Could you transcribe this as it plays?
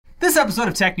This episode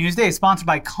of Tech News Day is sponsored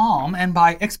by Calm and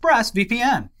by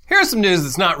ExpressVPN. Here's some news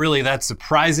that's not really that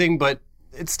surprising, but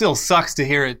it still sucks to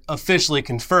hear it officially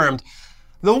confirmed.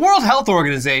 The World Health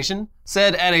Organization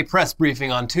said at a press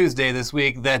briefing on Tuesday this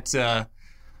week that, to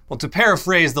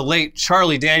paraphrase the late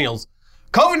Charlie Daniels,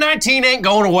 COVID-19 ain't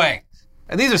going away.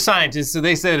 And these are scientists, so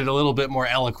they said it a little bit more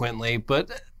eloquently,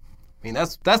 but I mean,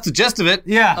 that's the gist of it.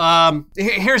 Yeah.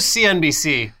 Here's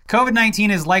CNBC.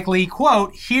 COVID-19 is likely,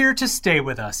 quote, here to stay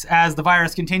with us as the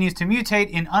virus continues to mutate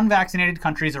in unvaccinated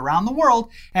countries around the world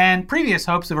and previous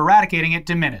hopes of eradicating it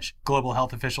diminish, global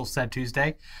health officials said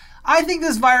Tuesday. I think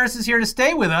this virus is here to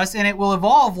stay with us, and it will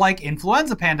evolve like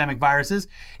influenza pandemic viruses.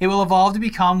 It will evolve to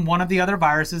become one of the other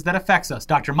viruses that affects us,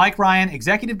 Dr. Mike Ryan,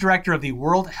 executive director of the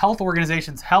World Health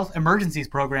Organization's Health Emergencies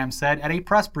Program, said at a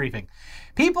press briefing.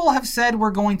 People have said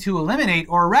we're going to eliminate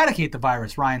or eradicate the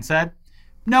virus, Ryan said.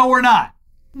 No, we're not.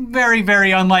 Very,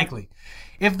 very unlikely.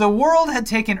 If the world had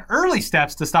taken early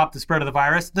steps to stop the spread of the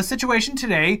virus, the situation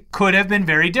today could have been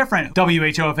very different,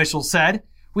 WHO officials said.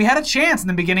 We had a chance in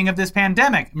the beginning of this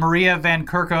pandemic, Maria Van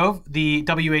Kerkhove, the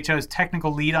WHO's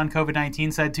technical lead on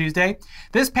COVID-19, said Tuesday.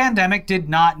 This pandemic did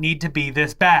not need to be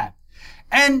this bad.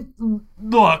 And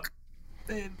look,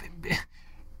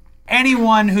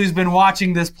 anyone who's been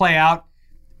watching this play out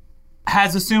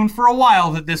has assumed for a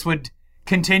while that this would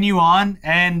continue on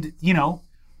and,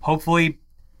 hopefully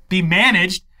be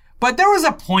managed. But there was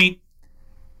a point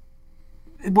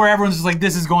where everyone's just like,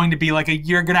 this is going to be like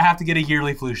you're going to have to get a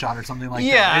yearly flu shot or something like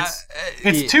that.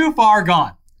 It's too far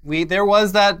gone. There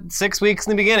was that 6 weeks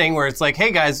in the beginning where it's like,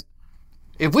 hey guys,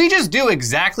 if we just do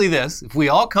exactly this, if we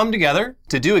all come together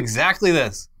to do exactly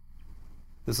this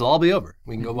will all be over.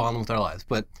 We can go on with our lives.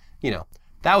 But,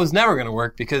 that was never going to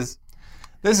work because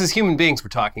this is human beings we're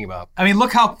talking about. I mean,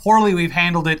 look how poorly we've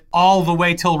handled it all the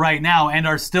way till right now and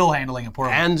are still handling it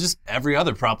poorly. And just every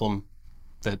other problem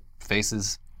that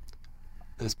faces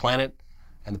this planet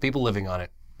and the people living on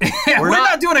it. We're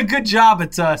not doing a good job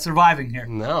at surviving here.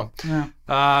 No.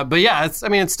 Yeah. But yeah,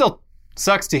 it still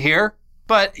sucks to hear.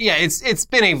 But yeah, it's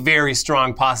been a very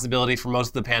strong possibility for most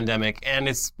of the pandemic, and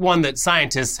it's one that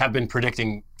scientists have been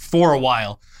predicting for a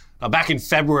while. Back in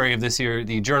February of this year,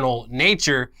 the journal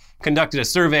Nature conducted a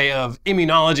survey of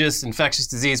immunologists, infectious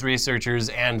disease researchers,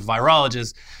 and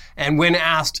virologists. And when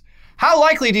asked, how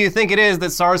likely do you think it is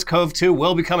that SARS-CoV-2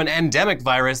 will become an endemic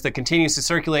virus that continues to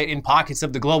circulate in pockets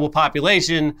of the global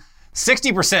population?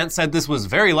 60% said this was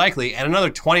very likely, and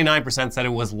another 29% said it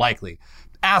was likely.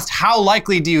 Asked how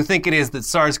likely do you think it is that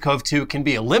SARS-CoV-2 can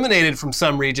be eliminated from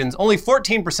some regions, only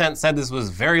 14% said this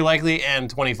was very likely,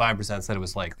 and 25% said it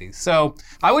was likely. So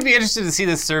I would be interested to see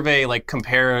this survey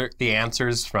compare the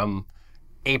answers from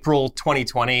April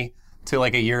 2020 to a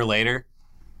year later.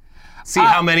 See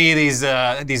how many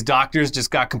of these doctors just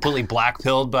got completely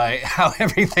black-pilled by how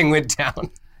everything went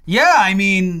down. Yeah, I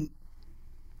mean,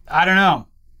 I don't know.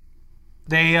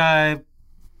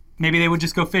 Maybe they would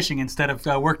just go fishing instead of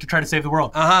work to try to save the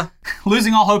world.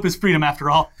 Losing all hope is freedom, after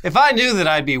all. If I knew that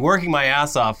I'd be working my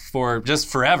ass off for just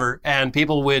forever and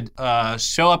people would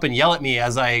show up and yell at me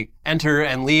as I enter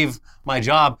and leave my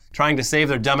job trying to save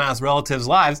their dumbass relatives'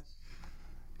 lives,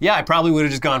 yeah, I probably would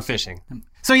have just gone fishing.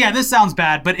 So yeah, this sounds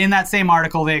bad, but in that same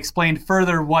article, they explained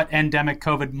further what endemic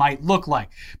COVID might look like.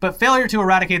 But failure to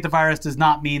eradicate the virus does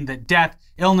not mean that death,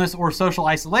 illness, or social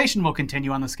isolation will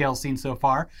continue on the scale seen so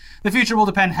far. The future will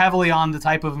depend heavily on the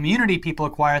type of immunity people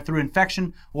acquire through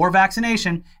infection or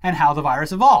vaccination and how the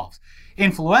virus evolves.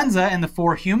 Influenza and the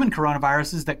 4 human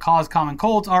coronaviruses that cause common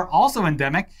colds are also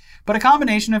endemic, but a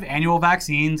combination of annual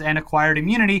vaccines and acquired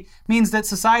immunity means that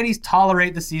societies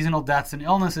tolerate the seasonal deaths and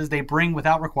illnesses they bring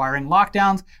without requiring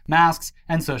lockdowns, masks,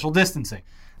 and social distancing.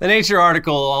 The Nature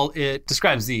article, it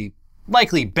describes the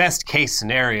likely best case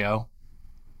scenario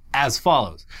as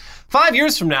follows. 5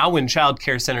 years from now, when child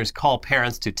care centers call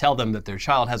parents to tell them that their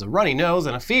child has a runny nose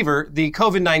and a fever, the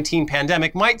COVID-19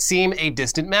 pandemic might seem a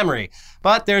distant memory.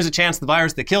 But there's a chance the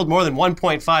virus that killed more than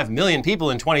 1.5 million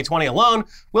people in 2020 alone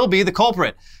will be the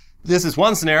culprit. This is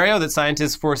one scenario that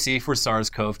scientists foresee for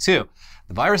SARS-CoV-2.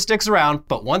 The virus sticks around,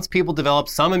 but once people develop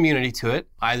some immunity to it,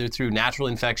 either through natural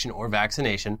infection or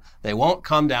vaccination, they won't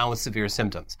come down with severe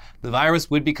symptoms. The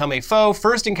virus would become a foe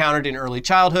first encountered in early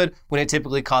childhood when it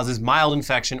typically causes mild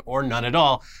infection or none at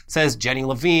all, says Jenny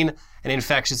Levine, an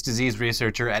infectious disease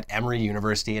researcher at Emory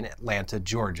University in Atlanta,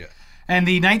 Georgia. And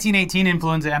the 1918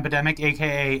 influenza epidemic,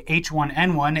 aka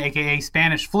H1N1, aka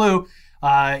Spanish flu,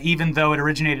 even though it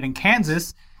originated in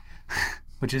Kansas,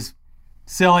 which is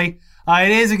silly,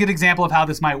 it is a good example of how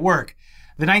this might work.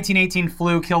 The 1918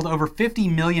 flu killed over 50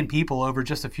 million people over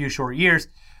just a few short years,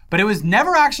 but it was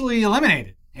never actually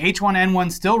eliminated.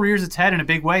 H1N1 still rears its head in a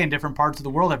big way in different parts of the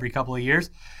world every couple of years,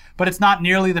 but it's not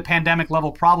nearly the pandemic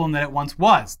level problem that it once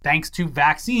was, thanks to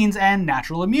vaccines and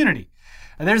natural immunity.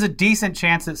 There's a decent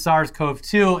chance that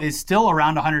SARS-CoV-2 is still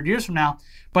around 100 years from now,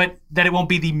 but that it won't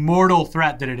be the mortal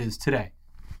threat that it is today.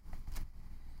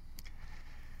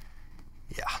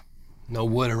 Yeah. No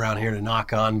wood around here to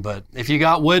knock on, but if you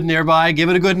got wood nearby, give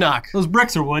it a good knock. Those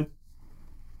bricks are wood.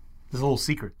 There's a little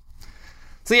secret.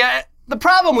 So yeah, the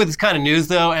problem with this kind of news,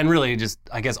 though, and really just,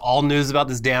 I guess, all news about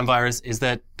this damn virus, is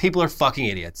that people are fucking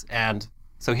idiots. And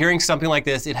so hearing something like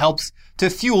this, it helps to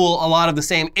fuel a lot of the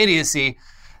same idiocy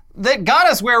that got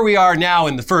us where we are now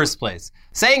in the first place.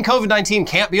 Saying COVID-19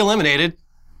 can't be eliminated,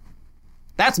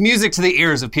 that's music to the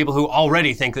ears of people who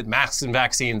already think that masks and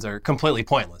vaccines are completely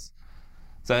pointless.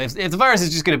 So if the virus is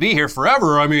just going to be here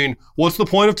forever, I mean, what's the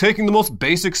point of taking the most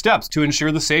basic steps to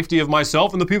ensure the safety of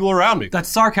myself and the people around me? That's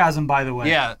sarcasm, by the way.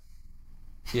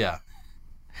 Yeah.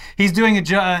 He's doing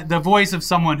the voice of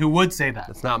someone who would say that.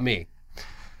 That's not me.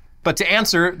 But to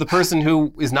answer the person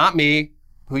who is not me,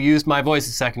 who used my voice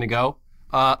a second ago,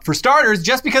 for starters,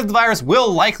 just because the virus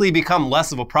will likely become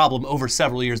less of a problem over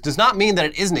several years does not mean that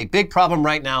it isn't a big problem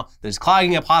right now that is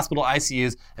clogging up hospital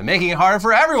ICUs and making it harder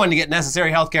for everyone to get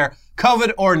necessary health care,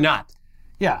 COVID or not.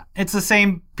 Yeah, it's the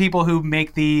same people who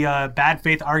make the bad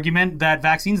faith argument that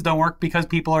vaccines don't work because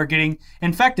people are getting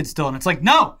infected still. And it's like,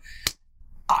 no,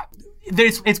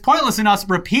 it's pointless in us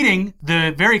repeating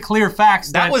the very clear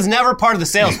facts. That was never part of the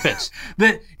sales pitch.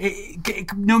 That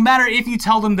no matter if you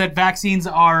tell them that vaccines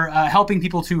are helping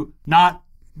people to not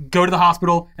go to the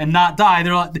hospital and not die,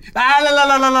 they're like,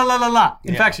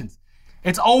 infections. Yeah.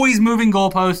 It's always moving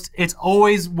goalposts. It's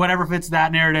always whatever fits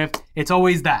that narrative. It's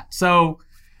always that. So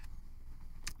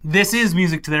this is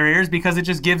music to their ears because it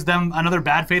just gives them another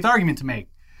bad faith argument to make,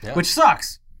 which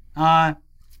sucks.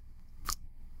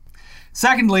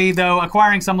 Secondly, though,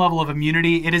 acquiring some level of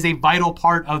immunity, it is a vital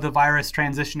part of the virus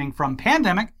transitioning from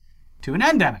pandemic to an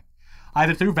endemic,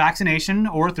 either through vaccination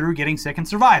or through getting sick and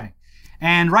surviving.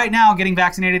 And right now, getting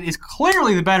vaccinated is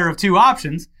clearly the better of two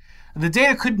options. The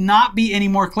data could not be any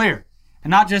more clear. And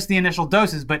not just the initial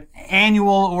doses, but annual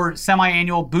or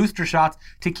semi-annual booster shots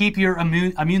to keep your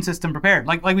immune system prepared.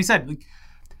 Like we said,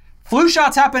 flu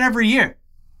shots happen every year.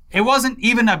 It wasn't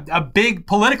even a big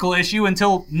political issue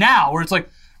until now, where it's like,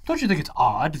 don't you think it's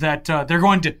odd that they're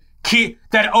going to keep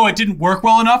that? Oh, it didn't work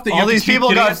well enough that all these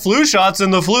people got flu shots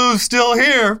and the flu's still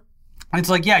here. It's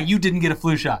like, yeah, you didn't get a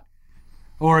flu shot,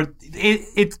 or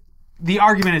it's the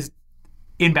argument is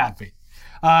in bad faith.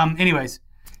 Anyways,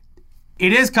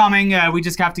 it is coming. We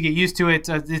just have to get used to it.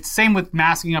 It's same with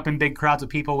masking up in big crowds of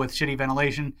people with shitty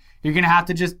ventilation. You're gonna have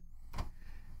to just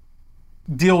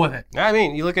deal with it. I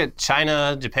mean, you look at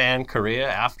China, Japan, Korea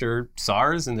after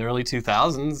SARS in the early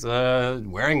 2000s,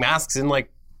 wearing masks in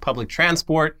like public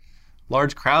transport,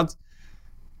 large crowds,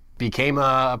 became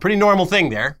a pretty normal thing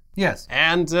there. Yes.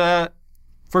 And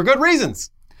for good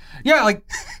reasons. Yeah, like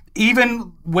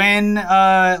even when,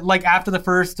 like after the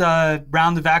first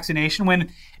round of vaccination, when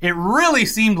it really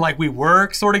seemed like we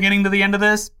were sort of getting to the end of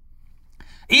this,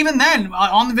 even then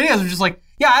on the videos, it was just like,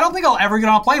 yeah, I don't think I'll ever get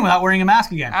on a plane without wearing a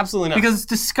mask again. Absolutely not. Because it's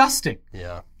disgusting.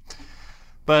 Yeah.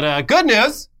 But good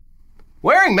news,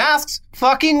 wearing masks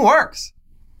fucking works.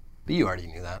 But you already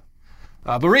knew that.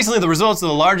 But recently, the results of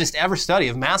the largest ever study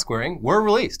of mask wearing were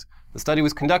released. The study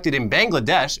was conducted in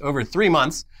Bangladesh over 3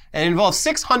 months and involved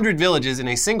 600 villages in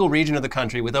a single region of the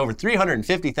country with over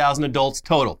 350,000 adults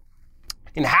total.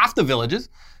 In half the villages,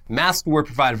 masks were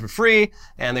provided for free,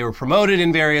 and they were promoted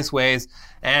in various ways,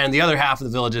 and the other half of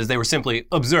the villages, they were simply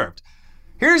observed.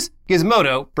 Here's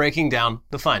Gizmodo breaking down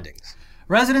the findings.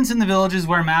 Residents in the villages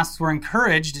where masks were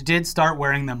encouraged did start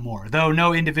wearing them more, though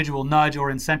no individual nudge or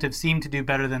incentive seemed to do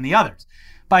better than the others.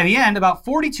 By the end, about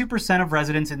 42% of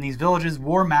residents in these villages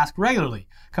wore masks regularly,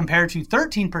 compared to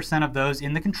 13% of those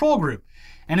in the control group.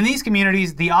 And in these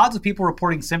communities, the odds of people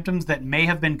reporting symptoms that may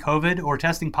have been COVID or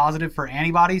testing positive for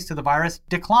antibodies to the virus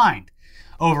declined.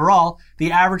 Overall,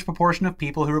 the average proportion of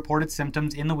people who reported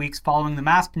symptoms in the weeks following the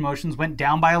mask promotions went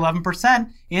down by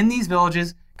 11% in these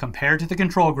villages compared to the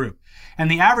control group.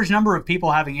 And the average number of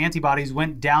people having antibodies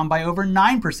went down by over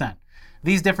 9%.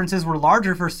 These differences were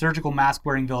larger for surgical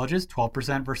mask-wearing villages,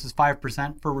 12% versus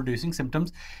 5% for reducing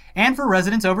symptoms, and for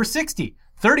residents over 60,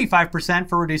 35%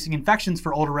 for reducing infections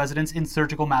for older residents in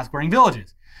surgical mask-wearing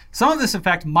villages. Some of this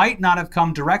effect might not have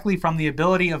come directly from the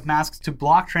ability of masks to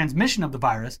block transmission of the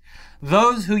virus.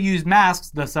 Those who used masks,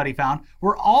 the study found,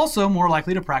 were also more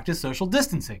likely to practice social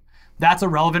distancing. That's a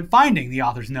relevant finding, the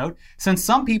authors note, since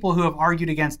some people who have argued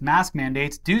against mask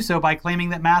mandates do so by claiming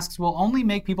that masks will only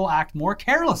make people act more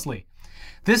carelessly.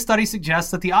 This study suggests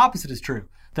that the opposite is true.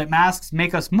 that masks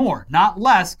make us more, not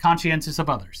less, conscientious of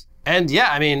others. And yeah,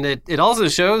 I mean, it also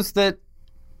shows that,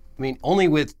 I mean, only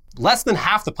with less than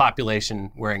half the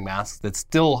population wearing masks, that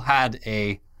still had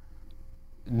a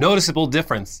noticeable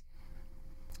difference.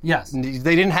 Yes.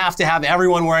 They didn't have to have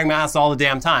everyone wearing masks all the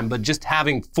damn time, but just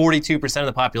having 42% of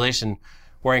the population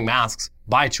wearing masks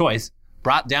by choice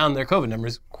brought down their COVID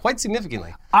numbers quite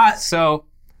significantly. So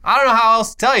I don't know how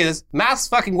else to tell you this. Masks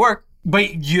fucking work.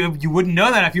 But you wouldn't know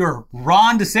that if you were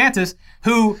Ron DeSantis,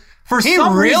 who for he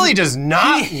some really reason, does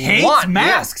not he hates want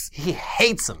masks. Yeah, he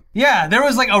hates them. Yeah, there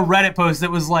was like a Reddit post that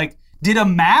was like, did a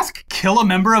mask kill a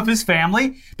member of his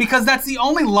family? Because that's the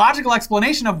only logical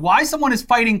explanation of why someone is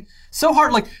fighting so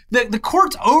hard. Like the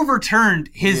courts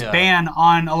overturned his ban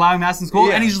on allowing masks in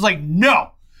school, and he's just like,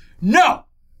 no.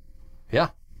 Yeah.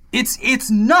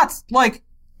 It's nuts. Like,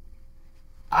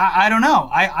 I don't know.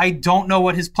 I don't know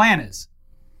what his plan is.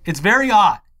 It's very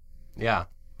odd. Yeah,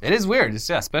 it is weird.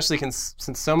 Especially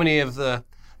since so many of the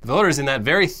voters in that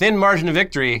very thin margin of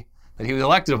victory that he was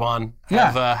elected upon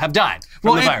have died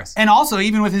from the virus. And also,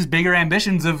 even with his bigger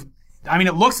ambitions of, I mean,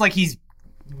 it looks like he's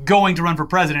going to run for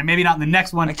president. Maybe not in the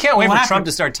next one. I can't wait for Trump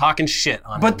to start talking shit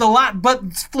on him.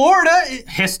 But Florida,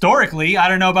 historically, I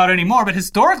don't know about anymore, but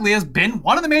historically has been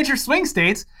one of the major swing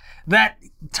states that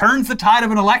turns the tide of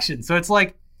an election. So it's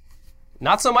like,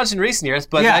 not so much in recent years,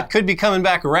 but that could be coming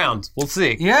back around. We'll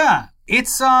see. Yeah.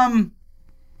 It's, well,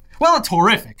 it's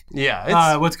horrific.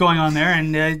 Yeah. What's going on there,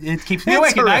 and it keeps me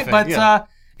awake at night, but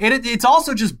it's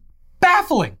also just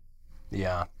baffling.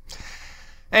 Yeah.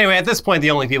 Anyway, at this point,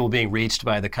 the only people being reached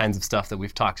by the kinds of stuff that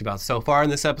we've talked about so far in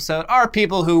this episode are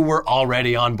people who were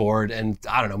already on board and,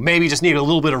 I don't know, maybe just needed a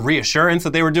little bit of reassurance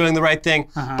that they were doing the right thing.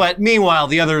 Uh-huh. But meanwhile,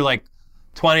 the other,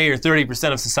 20 or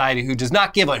 30% of society who does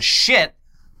not give a shit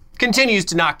continues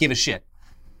to not give a shit.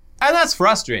 And that's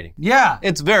frustrating. Yeah.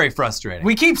 It's very frustrating.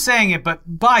 We keep saying it, but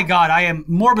by God, I am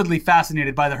morbidly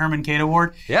fascinated by the Herman Cain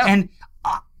Award. Yeah. And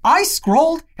I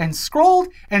scrolled and scrolled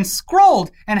and scrolled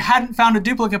and hadn't found a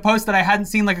duplicate post that I hadn't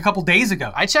seen a couple days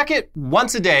ago. I check it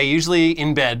once a day, usually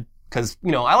in bed, because,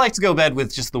 I like to go to bed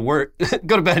with just go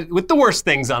to bed with the worst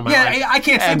things on my life. Yeah, I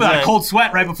can't sleep without a cold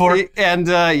sweat right before. And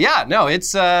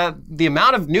it's the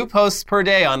amount of new posts per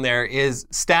day on there is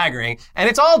staggering. And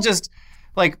it's all just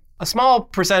a small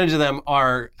percentage of them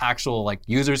are actual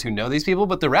users who know these people,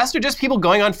 but the rest are just people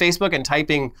going on Facebook and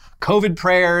typing COVID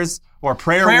prayers or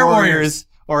prayer warriors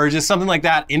or just something like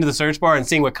that into the search bar and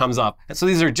seeing what comes up. And so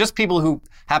these are just people who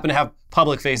happen to have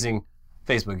public-facing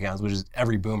Facebook accounts, which is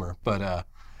every boomer. But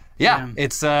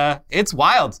it's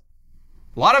wild.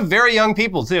 A lot of very young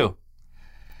people too.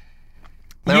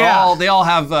 They all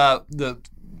have the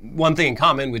one thing in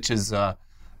common, which is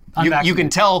you can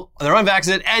tell they're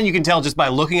unvaccinated, and you can tell just by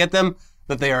looking at them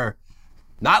that they are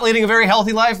not leading a very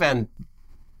healthy life and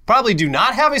probably do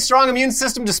not have a strong immune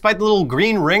system, despite the little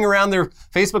green ring around their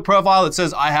Facebook profile that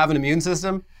says, I have an immune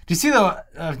system. Do you see, though,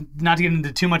 not to get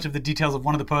into too much of the details of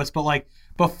one of the posts, but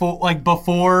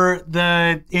before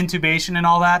the intubation and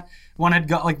all that, one of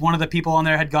the people on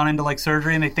there had gone into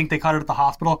surgery and they think they caught it at the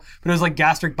hospital, but it was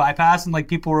gastric bypass, and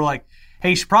people were like, hey,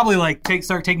 you should probably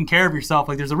start taking care of yourself.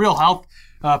 There's a real health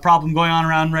problem going on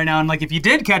around right now, and if you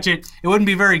did catch it, it wouldn't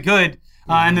be very good.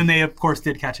 And then they, of course,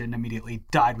 did catch it and immediately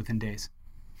died within days.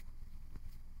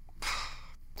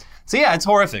 So yeah, it's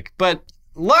horrific. But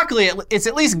luckily, it's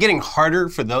at least getting harder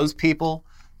for those people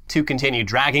to continue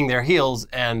dragging their heels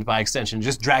and, by extension,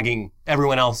 just dragging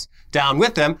everyone else down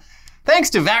with them, thanks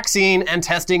to vaccine and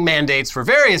testing mandates for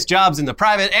various jobs in the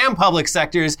private and public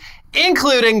sectors,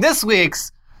 including this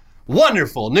week's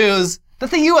wonderful news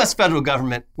that the U.S. federal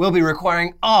government will be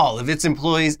requiring all of its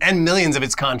employees and millions of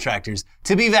its contractors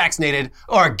to be vaccinated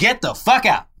or get the fuck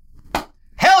out.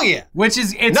 Hell yeah!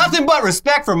 It's nothing but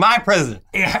respect for my president.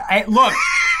 Look,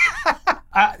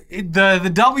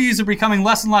 the W's are becoming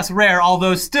less and less rare,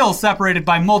 although still separated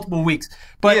by multiple weeks.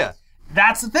 But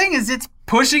that's the thing, is it's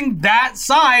pushing that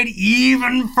side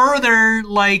even further,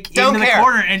 into the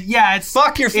corner. And it's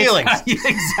fuck your feelings.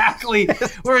 Exactly.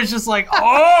 Where it's just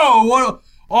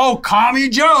Commie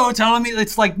Joe telling me,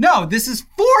 it's no, this is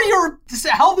for your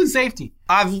health and safety.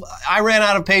 I ran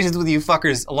out of patience with you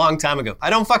fuckers a long time ago. I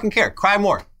don't fucking care. Cry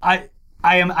more. I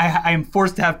am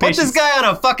forced to have patience. Put this guy on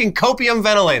a fucking copium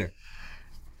ventilator.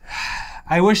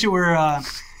 I wish it were,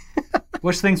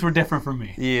 wish things were different for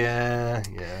me. Yeah.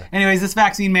 Anyways, this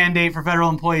vaccine mandate for federal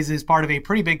employees is part of a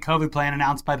pretty big COVID plan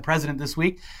announced by the president this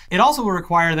week. It also will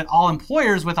require that all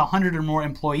employers with 100 or more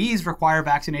employees require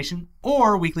vaccination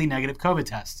or weekly negative COVID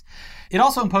tests. It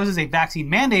also imposes a vaccine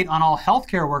mandate on all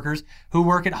healthcare workers who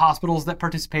work at hospitals that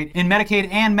participate in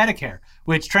Medicaid and Medicare,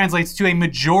 which translates to a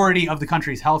majority of the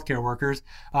country's healthcare workers,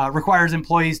 requires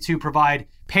employees to provide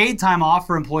paid time off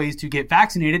for employees to get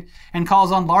vaccinated, and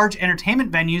calls on large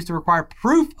entertainment venues to require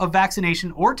proof of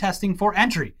vaccination or testing for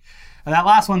entry. That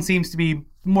last one seems to be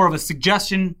more of a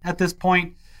suggestion at this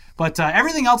point, but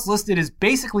everything else listed is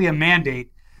basically a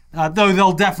mandate, though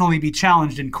they'll definitely be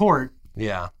challenged in court.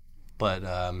 Yeah, but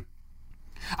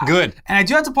good. And I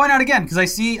do have to point out again, because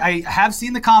I have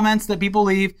seen the comments that people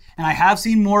leave, and I have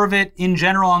seen more of it in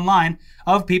general online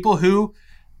of people who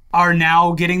are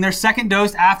now getting their second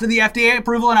dose after the FDA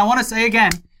approval. And I want to say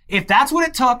again, if that's what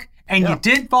it took and you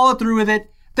did follow through with it,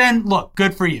 then look,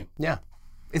 good for you. Yeah,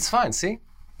 it's fine, see?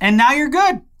 And now you're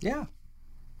good. Yeah.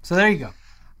 So there you go.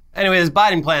 Anyway, this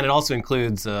Biden plan, it also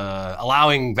includes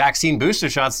allowing vaccine booster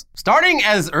shots starting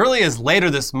as early as later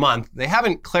this month. They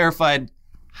haven't clarified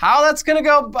how that's going to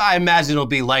go, but I imagine it'll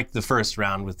be like the first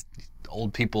round with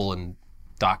old people and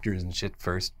doctors and shit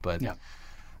first. But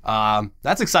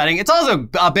that's exciting. It's also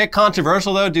a bit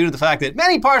controversial, though, due to the fact that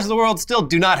many parts of the world still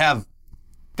do not have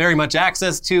very much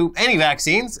access to any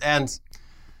vaccines. And,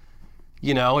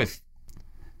 you know, if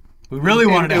we really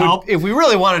wanted to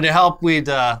help, we'd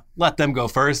let them go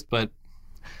first. But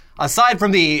aside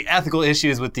from the ethical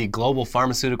issues with the global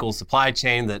pharmaceutical supply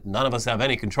chain that none of us have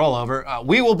any control over,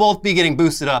 we will both be getting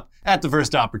boosted up at the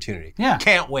first opportunity. Yeah.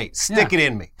 Can't wait. Stick it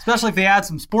in me. Especially if they add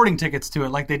some sporting tickets to it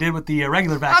like they did with the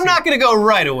regular vaccine. I'm not going to go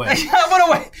right away.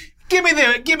 Give me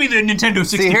the Nintendo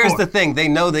 64. See, here's the thing. They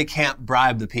know they can't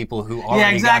bribe the people who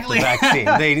already got the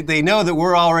vaccine. They know that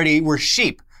we're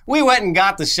sheep. We went and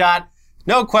got the shot.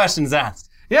 No questions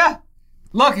asked. Yeah.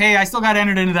 Look, hey, I still got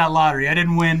entered into that lottery. I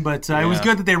didn't win, but it was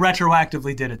good that they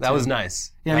retroactively did it. That was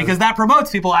nice. Yeah, because that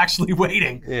promotes people actually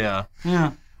waiting. Yeah.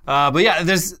 Yeah. But yeah,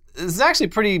 this is actually a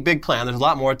pretty big plan. There's a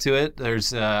lot more to it.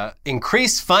 There's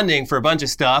increased funding for a bunch of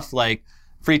stuff like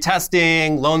free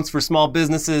testing, loans for small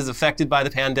businesses affected by the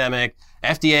pandemic,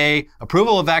 FDA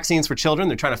approval of vaccines for children.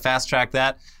 They're trying to fast track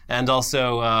that. And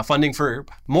also funding for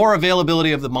more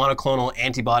availability of the monoclonal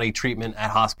antibody treatment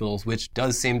at hospitals, which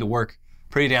does seem to work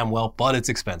pretty damn well, but it's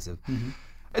expensive. Mm-hmm.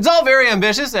 It's all very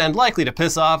ambitious and likely to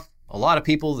piss off a lot of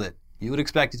people that you would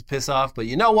expect it to piss off. But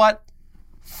you know what?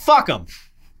 Fuck them.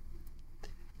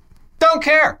 Don't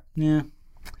care. Yeah.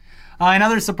 In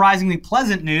other surprisingly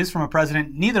pleasant news from a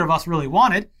president neither of us really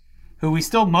wanted, who we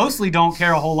still mostly don't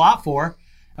care a whole lot for,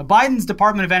 Biden's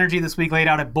Department of Energy this week laid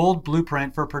out a bold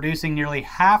blueprint for producing nearly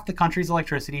half the country's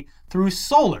electricity through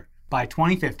solar by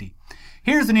 2050.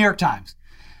 Here's the New York Times.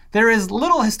 There is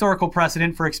little historical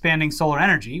precedent for expanding solar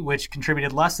energy, which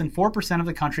contributed less than 4% of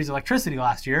the country's electricity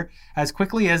last year, as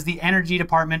quickly as the Energy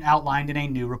Department outlined in a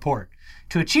new report.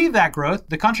 To achieve that growth,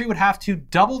 the country would have to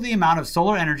double the amount of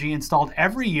solar energy installed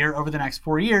every year over the next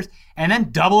 4 years, and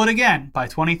then double it again by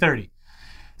 2030.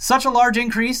 Such a large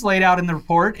increase laid out in the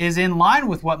report is in line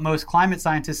with what most climate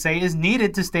scientists say is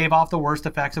needed to stave off the worst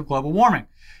effects of global warming.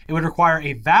 It would require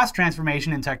a vast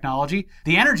transformation in technology,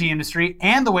 the energy industry,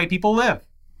 and the way people live.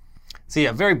 So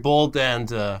yeah, very bold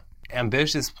and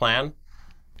ambitious plan,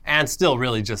 and still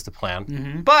really just a plan.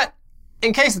 Mm-hmm. But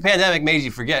in case the pandemic made you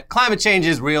forget, climate change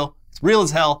is real. It's real as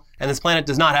hell, and this planet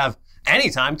does not have any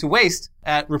time to waste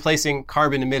at replacing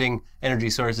carbon-emitting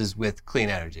energy sources with clean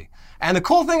energy. And the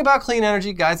cool thing about clean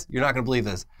energy, guys, you're not going to believe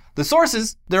this. The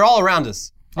sources, they're all around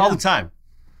us, all the time.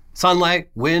 Sunlight,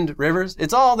 wind, rivers,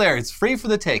 it's all there. It's free for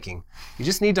the taking. You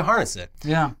just need to harness it.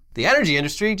 Yeah. The energy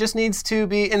industry just needs to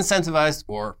be incentivized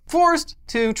or forced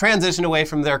to transition away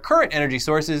from their current energy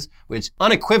sources, which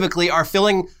unequivocally are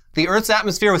filling the Earth's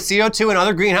atmosphere with CO2 and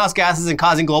other greenhouse gases and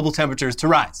causing global temperatures to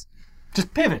rise.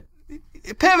 Just pivot.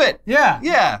 Pivot. Yeah.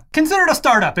 Yeah. Consider it a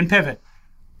startup and pivot.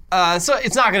 So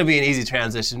it's not going to be an easy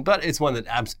transition, but it's one that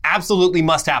absolutely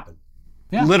must happen.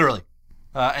 Yeah. Literally.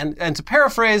 And to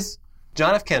paraphrase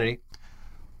John F. Kennedy,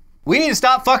 we need to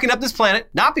stop fucking up this planet,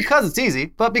 not because it's easy,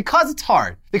 but because it's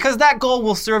hard. Because that goal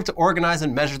will serve to organize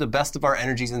and measure the best of our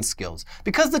energies and skills.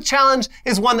 Because the challenge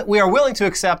is one that we are willing to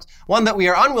accept, one that we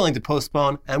are unwilling to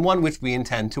postpone, and one which we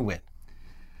intend to win.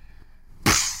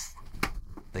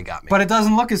 They got me. But it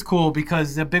doesn't look as cool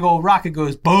because the big old rocket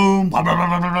goes boom, blah, blah,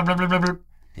 blah, blah, blah, blah, blah, blah.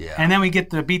 Yeah. And then we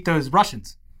get to beat those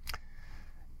Russians.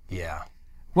 Yeah.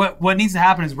 What needs to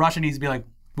happen is Russia needs to be like,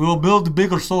 we'll build a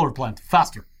bigger solar plant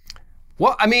faster.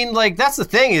 Well, I mean, like, that's the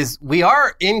thing is we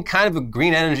are in kind of a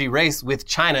green energy race with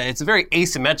China. It's a very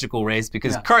asymmetrical race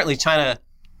because currently China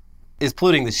is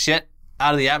polluting the shit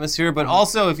out of the atmosphere. But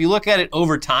also, if you look at it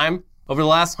over time, over the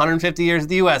last 150 years,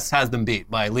 the U.S. has them beat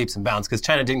by leaps and bounds because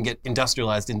China didn't get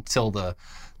industrialized until the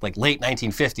like late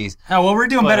 1950s. Oh, well, we're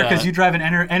doing better because you drive an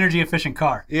energy efficient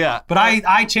car. Yeah. But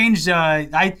I changed,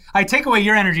 I take away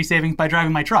your energy savings by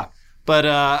driving my truck. But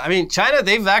I mean, China,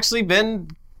 they've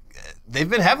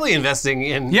been heavily investing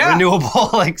in renewable,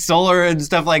 like solar and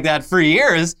stuff like that for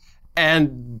years.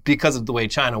 And because of the way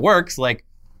China works, like,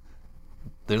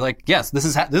 they're like, yes, this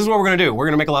is what we're going to do. We're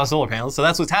going to make a lot of solar panels. So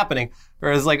that's what's happening.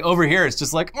 Whereas like over here, it's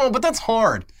just like, oh, but that's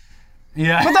hard.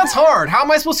 Yeah. But that's hard. How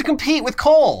am I supposed to compete with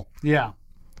coal? Yeah.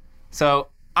 So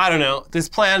I don't know. This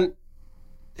plan,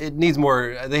 it needs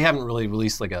more. They haven't really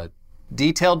released like a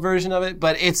detailed version of it,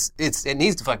 but it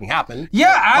needs to fucking happen.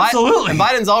 Yeah, absolutely. And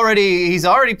Biden's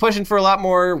already pushing for a lot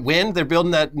more wind. They're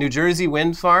building that New Jersey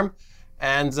wind farm.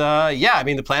 And I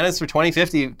mean, the plan is for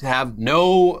 2050 to have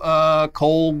no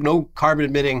coal, no carbon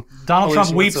emitting. Donald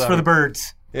Trump weeps whatsoever. for the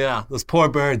birds. Yeah, those poor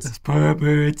birds. Those poor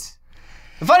birds.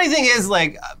 The funny thing is,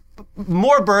 like,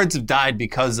 more birds have died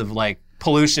because of like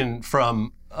pollution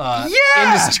from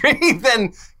industry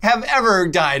than have ever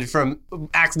died from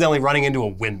accidentally running into a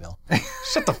windmill.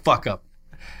 Shut the fuck up.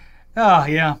 Oh,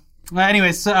 yeah. Well,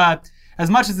 anyways, as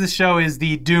much as this show is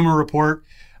the Doomer Report,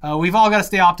 we've all got to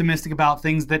stay optimistic about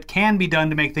things that can be done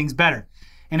to make things better.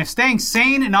 And if staying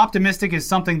sane and optimistic is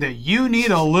something that you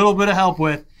need a little bit of help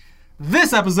with,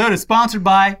 this episode is sponsored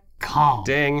by Calm.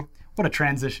 Ding. What a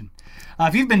transition.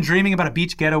 If you've been dreaming about a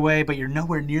beach getaway, but you're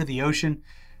nowhere near the ocean,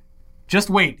 just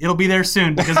wait. It'll be there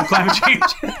soon because of climate change.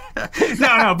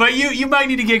 No, but you might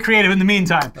need to get creative in the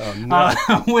meantime. Oh, no.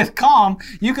 With Calm,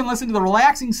 you can listen to the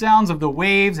relaxing sounds of the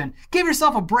waves and give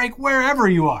yourself a break wherever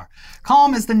you are.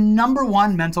 Calm is the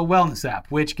 #1 mental wellness app,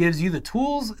 which gives you the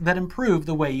tools that improve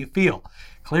the way you feel.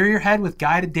 Clear your head with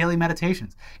guided daily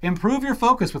meditations. Improve your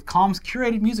focus with Calm's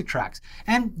curated music tracks.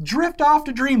 And drift off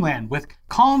to dreamland with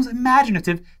Calm's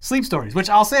imaginative sleep stories, which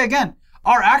I'll say again,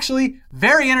 are actually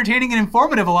very entertaining and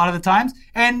informative a lot of the times.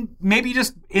 And maybe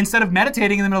just instead of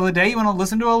meditating in the middle of the day, you want to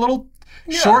listen to a little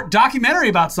short documentary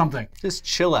about something. Just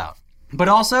chill out. But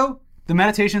also, the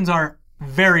meditations are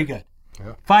very good.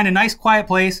 Yeah. Find a nice quiet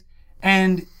place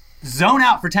and zone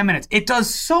out for 10 minutes. It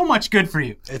does so much good for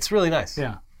you. It's really nice.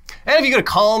 Yeah. And if you go to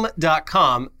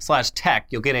calm.com/tech,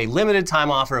 you'll get a limited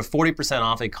time offer of 40%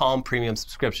 off a Calm premium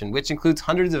subscription, which includes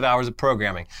hundreds of hours of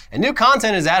programming. And new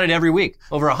content is added every week.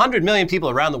 Over 100 million people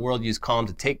around the world use Calm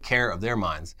to take care of their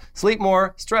minds. Sleep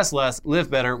more, stress less, live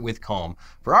better with Calm.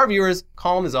 For our viewers,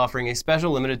 Calm is offering a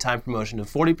special limited time promotion of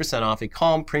 40% off a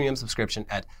Calm premium subscription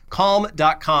at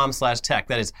calm.com/tech.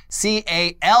 That is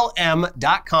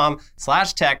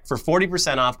calm.com/tech for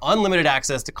 40% off unlimited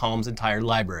access to Calm's entire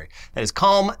library. That is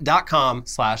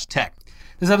calm.com/tech.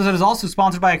 This episode is also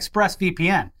sponsored by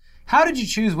ExpressVPN. How did you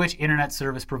choose which internet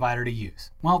service provider to use?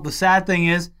 Well, the sad thing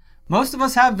is, most of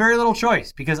us have very little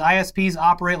choice because ISPs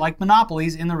operate like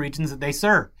monopolies in the regions that they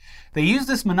serve. They use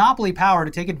this monopoly power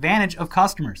to take advantage of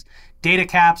customers. Data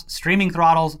caps, streaming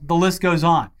throttles, the list goes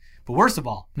on. But worst of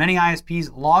all, many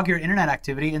ISPs log your internet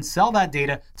activity and sell that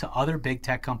data to other big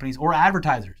tech companies or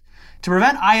advertisers. To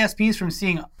prevent ISPs from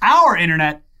seeing our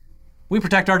internet, we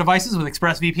protect our devices with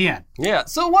ExpressVPN. Yeah,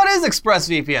 so what is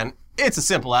ExpressVPN? It's a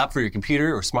simple app for your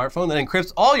computer or smartphone that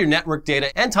encrypts all your network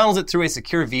data and tunnels it through a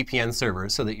secure VPN server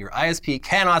so that your ISP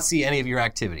cannot see any of your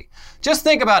activity. Just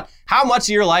think about how much of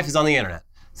your life is on the internet.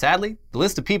 Sadly, the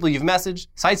list of people you've messaged,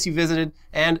 sites you visited,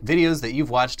 and videos that you've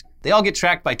watched, they all get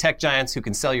tracked by tech giants who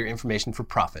can sell your information for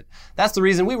profit. That's the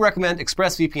reason we recommend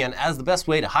ExpressVPN as the best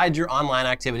way to hide your online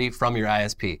activity from your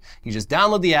ISP. You just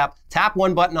download the app, tap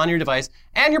one button on your device,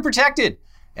 and you're protected.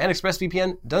 And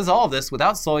ExpressVPN does all of this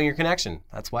without slowing your connection.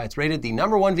 That's why it's rated the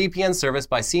 #1 VPN service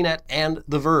by CNET and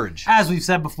The Verge. As we've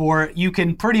said before, you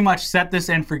can pretty much set this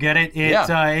and forget it.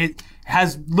 It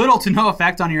has little to no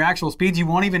effect on your actual speeds. You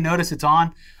won't even notice it's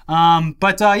on.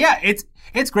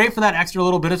 It's great for that extra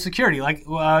little bit of security. Like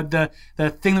the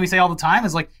thing that we say all the time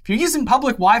is like, if you're using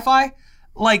public Wi-Fi,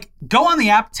 like go on the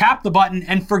app, tap the button,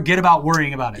 and forget about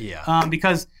worrying about it. Yeah.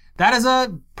 Because that is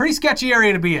a pretty sketchy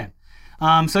area to be in.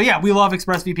 We love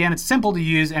ExpressVPN. It's simple to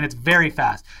use and it's very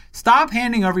fast. Stop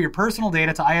handing over your personal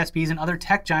data to ISPs and other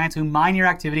tech giants who mine your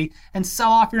activity and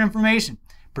sell off your information.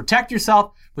 Protect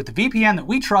yourself with the VPN that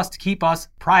we trust to keep us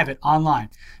private online.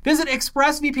 Visit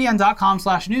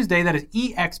expressvpn.com/newsday. That is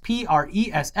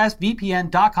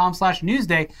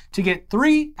expressvpn.com/newsday to get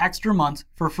 3 extra months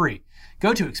for free.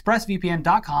 Go to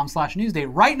expressvpn.com/newsday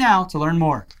right now to learn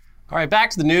more. All right, back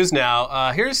to the news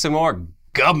now. Here's some more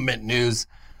government news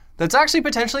that's actually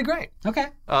potentially great. Okay.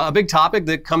 A big topic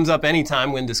that comes up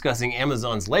anytime when discussing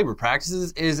Amazon's labor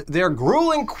practices is their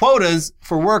grueling quotas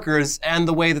for workers and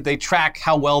the way that they track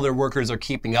how well their workers are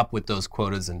keeping up with those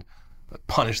quotas and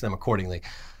punish them accordingly.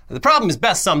 The problem is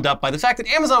best summed up by the fact that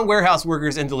Amazon warehouse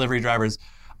workers and delivery drivers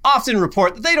often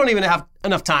report that they don't even have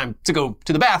enough time to go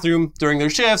to the bathroom during their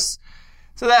shifts.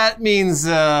 So that means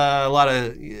a lot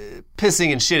of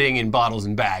pissing and shitting in bottles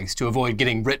and bags to avoid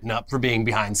getting written up for being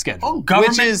behind schedule. Oh,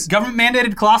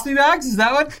 government-mandated colostomy bags? Is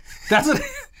that what? That's what...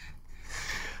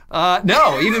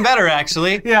 No, even better,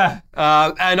 actually. Yeah.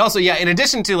 And also, in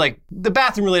addition to like the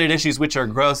bathroom-related issues, which are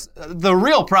gross, the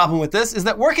real problem with this is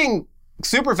that working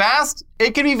super fast,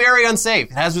 it can be very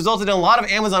unsafe. It has resulted in a lot of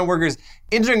Amazon workers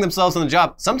injuring themselves on the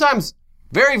job, sometimes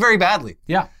very, very badly.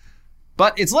 Yeah.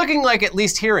 But it's looking like, at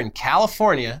least here in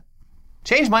California,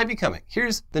 change might be coming.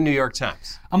 Here's the New York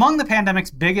Times. Among the pandemic's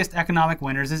biggest economic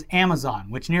winners is Amazon,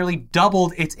 which nearly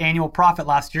doubled its annual profit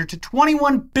last year to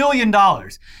 $21 billion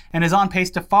and is on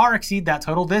pace to far exceed that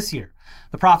total this year.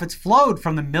 The profits flowed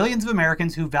from the millions of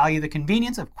Americans who value the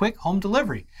convenience of quick home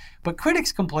delivery. But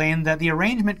critics complain that the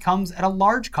arrangement comes at a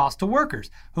large cost to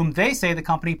workers, whom they say the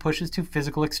company pushes to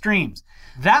physical extremes.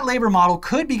 That labor model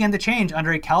could begin to change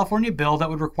under a California bill that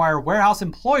would require warehouse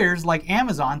employers like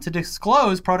Amazon to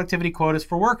disclose productivity quotas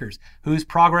for workers, whose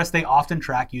progress they often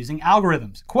track using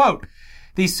algorithms. Quote,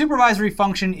 "The supervisory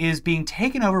function is being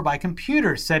taken over by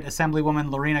computers," said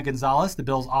Assemblywoman Lorena Gonzalez, the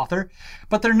bill's author,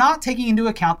 "but they're not taking into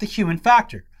account the human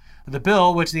factor." The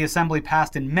bill, which the Assembly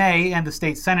passed in May and the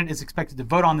state Senate is expected to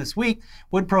vote on this week,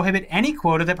 would prohibit any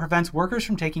quota that prevents workers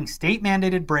from taking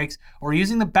state-mandated breaks or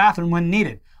using the bathroom when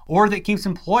needed, or that keeps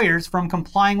employers from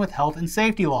complying with health and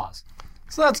safety laws.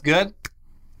 So that's good.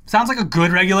 Sounds like a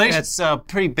good regulation. It's a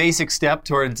pretty basic step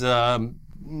towards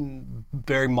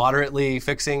very moderately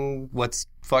fixing what's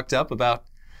fucked up about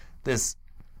this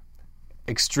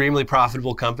extremely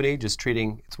profitable company just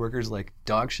treating its workers like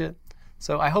dog shit.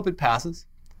 So I hope it passes.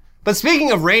 But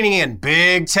speaking of reining in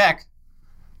big tech,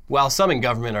 while some in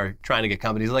government are trying to get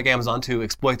companies like Amazon to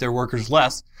exploit their workers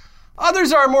less,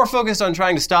 others are more focused on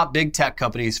trying to stop big tech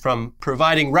companies from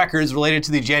providing records related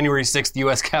to the January 6th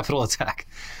U.S. Capitol attack.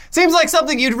 Seems like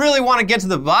something you'd really want to get to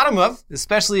the bottom of,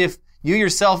 especially if you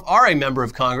yourself are a member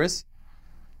of Congress.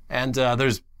 And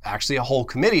there's actually a whole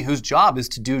committee whose job is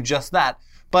to do just that.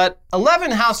 But 11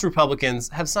 House Republicans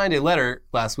have signed a letter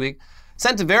last week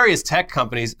sent to various tech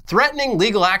companies threatening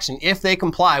legal action if they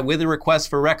comply with the request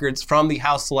for records from the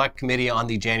House Select Committee on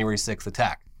the January 6th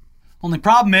attack. Only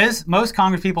problem is, most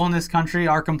congresspeople in this country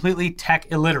are completely tech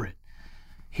illiterate.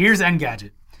 Here's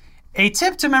Engadget. A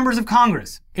tip to members of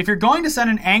Congress. If you're going to send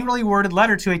an angrily worded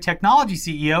letter to a technology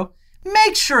CEO,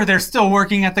 make sure they're still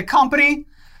working at the company.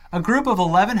 A group of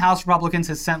 11 House Republicans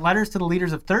has sent letters to the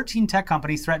leaders of 13 tech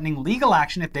companies threatening legal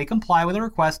action if they comply with a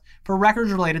request for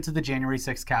records related to the January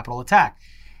 6th Capitol attack.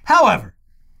 However,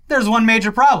 there's one major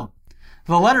problem.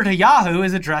 The letter to Yahoo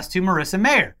is addressed to Marissa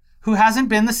Mayer, who hasn't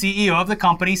been the CEO of the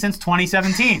company since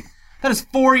 2017. That is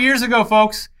 4 years ago,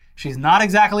 folks. She's not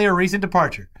exactly a recent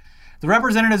departure. The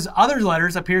representative's other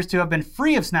letters appears to have been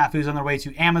free of snafus on their way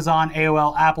to Amazon,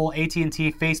 AOL, Apple,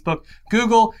 AT&T, Facebook,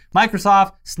 Google,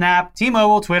 Microsoft, Snap,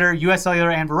 T-Mobile, Twitter, US Cellular,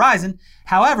 and Verizon.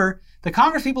 However, the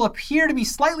congresspeople appear to be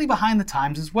slightly behind the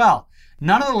times as well.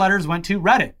 None of the letters went to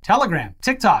Reddit, Telegram,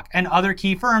 TikTok, and other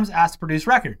key firms asked to produce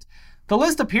records. The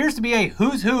list appears to be a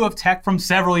who's who of tech from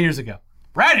several years ago.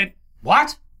 Reddit?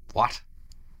 What? What?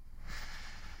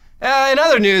 In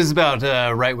other news about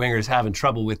right-wingers having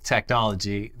trouble with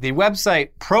technology, the website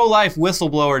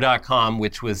prolifewhistleblower.com,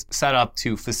 which was set up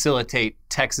to facilitate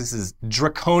Texas's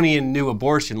draconian new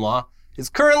abortion law, is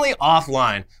currently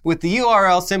offline, with the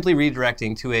URL simply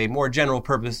redirecting to a more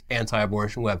general-purpose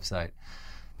anti-abortion website.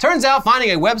 Turns out finding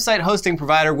a website hosting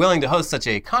provider willing to host such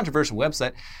a controversial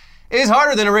website is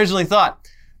harder than originally thought.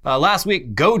 Last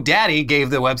week, GoDaddy gave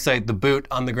the website the boot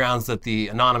on the grounds that the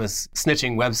anonymous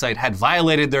snitching website had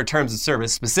violated their terms of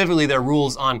service, specifically their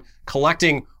rules on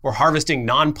collecting or harvesting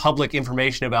non-public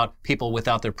information about people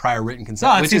without their prior written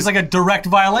consent. Oh, it seems like a direct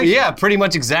violation. Yeah, pretty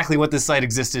much exactly what this site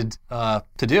existed to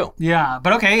do. Yeah,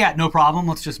 but okay, yeah, no problem.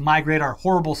 Let's just migrate our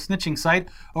horrible snitching site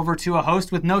over to a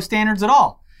host with no standards at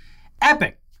all.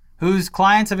 Epic, whose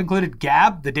clients have included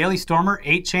Gab, The Daily Stormer,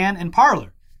 8chan, and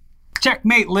Parler.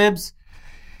 Checkmate, libs.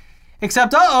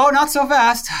 Except, not so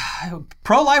fast.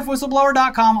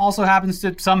 ProLifeWhistleblower.com also happens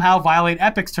to somehow violate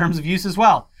Epic's terms of use as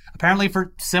well, apparently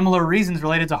for similar reasons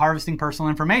related to harvesting personal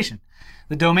information.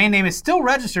 The domain name is still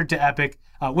registered to Epic,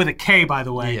 with a K, by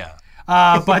the way. Yeah.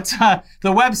 But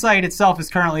the website itself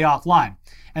is currently offline,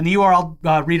 and the URL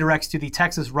redirects to the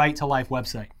Texas Right to Life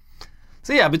website.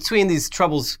 So yeah, between these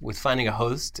troubles with finding a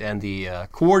host and the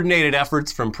coordinated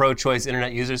efforts from pro-choice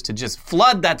internet users to just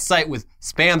flood that site with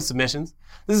spam submissions,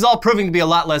 this is all proving to be a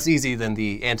lot less easy than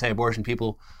the anti-abortion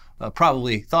people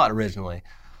probably thought originally.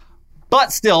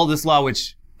 But still, this law,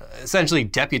 which essentially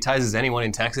deputizes anyone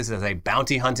in Texas as a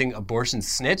bounty-hunting abortion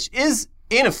snitch, is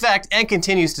in effect and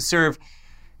continues to serve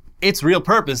its real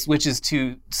purpose, which is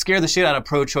to scare the shit out of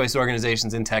pro-choice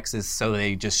organizations in Texas so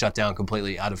they just shut down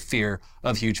completely out of fear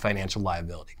of huge financial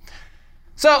liability.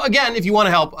 So again, if you want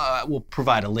to help, we'll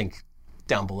provide a link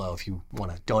down below if you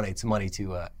want to donate some money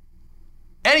to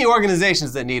any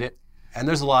organizations that need it. And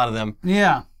there's a lot of them.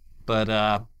 Yeah.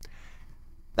 But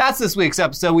that's this week's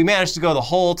episode. We managed to go the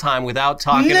whole time without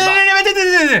talking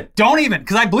about... Don't even,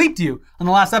 because I bleeped you on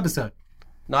the last episode.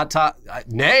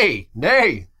 Nay.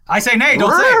 I say nay,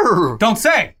 don't say. Don't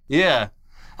say. Yeah.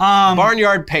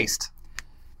 Barnyard paste.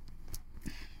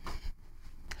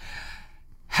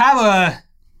 Have a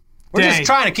We're day. just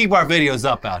trying to keep our videos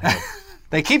up out here.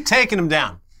 They keep taking them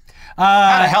down.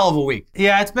 Had a hell of a week.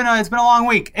 Yeah, it's been a long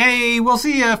week. Hey, we'll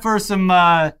see you for some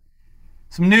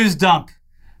news dump.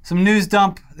 Some news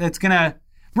dump that's gonna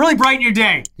really brighten your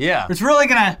day. Yeah. It's really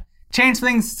gonna change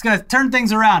things. It's gonna turn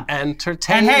things around.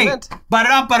 Entertainment. And hey,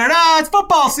 ba-da-da, it's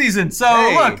football season. So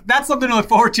look, that's something to look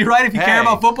forward to, right? If you care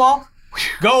about football,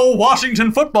 go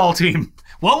Washington football team.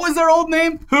 What was their old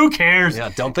name? Who cares? Yeah,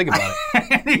 don't think about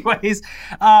it. Anyways,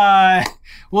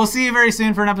 we'll see you very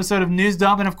soon for an episode of News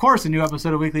Dump and, of course, a new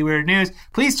episode of Weekly Weird News.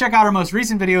 Please check out our most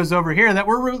recent videos over here that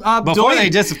were Before deleted. they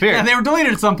disappeared. Yeah, they were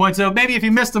deleted at some point, so maybe if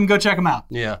you missed them, go check them out.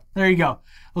 Yeah. There you go.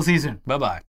 We'll see you soon. Bye-bye.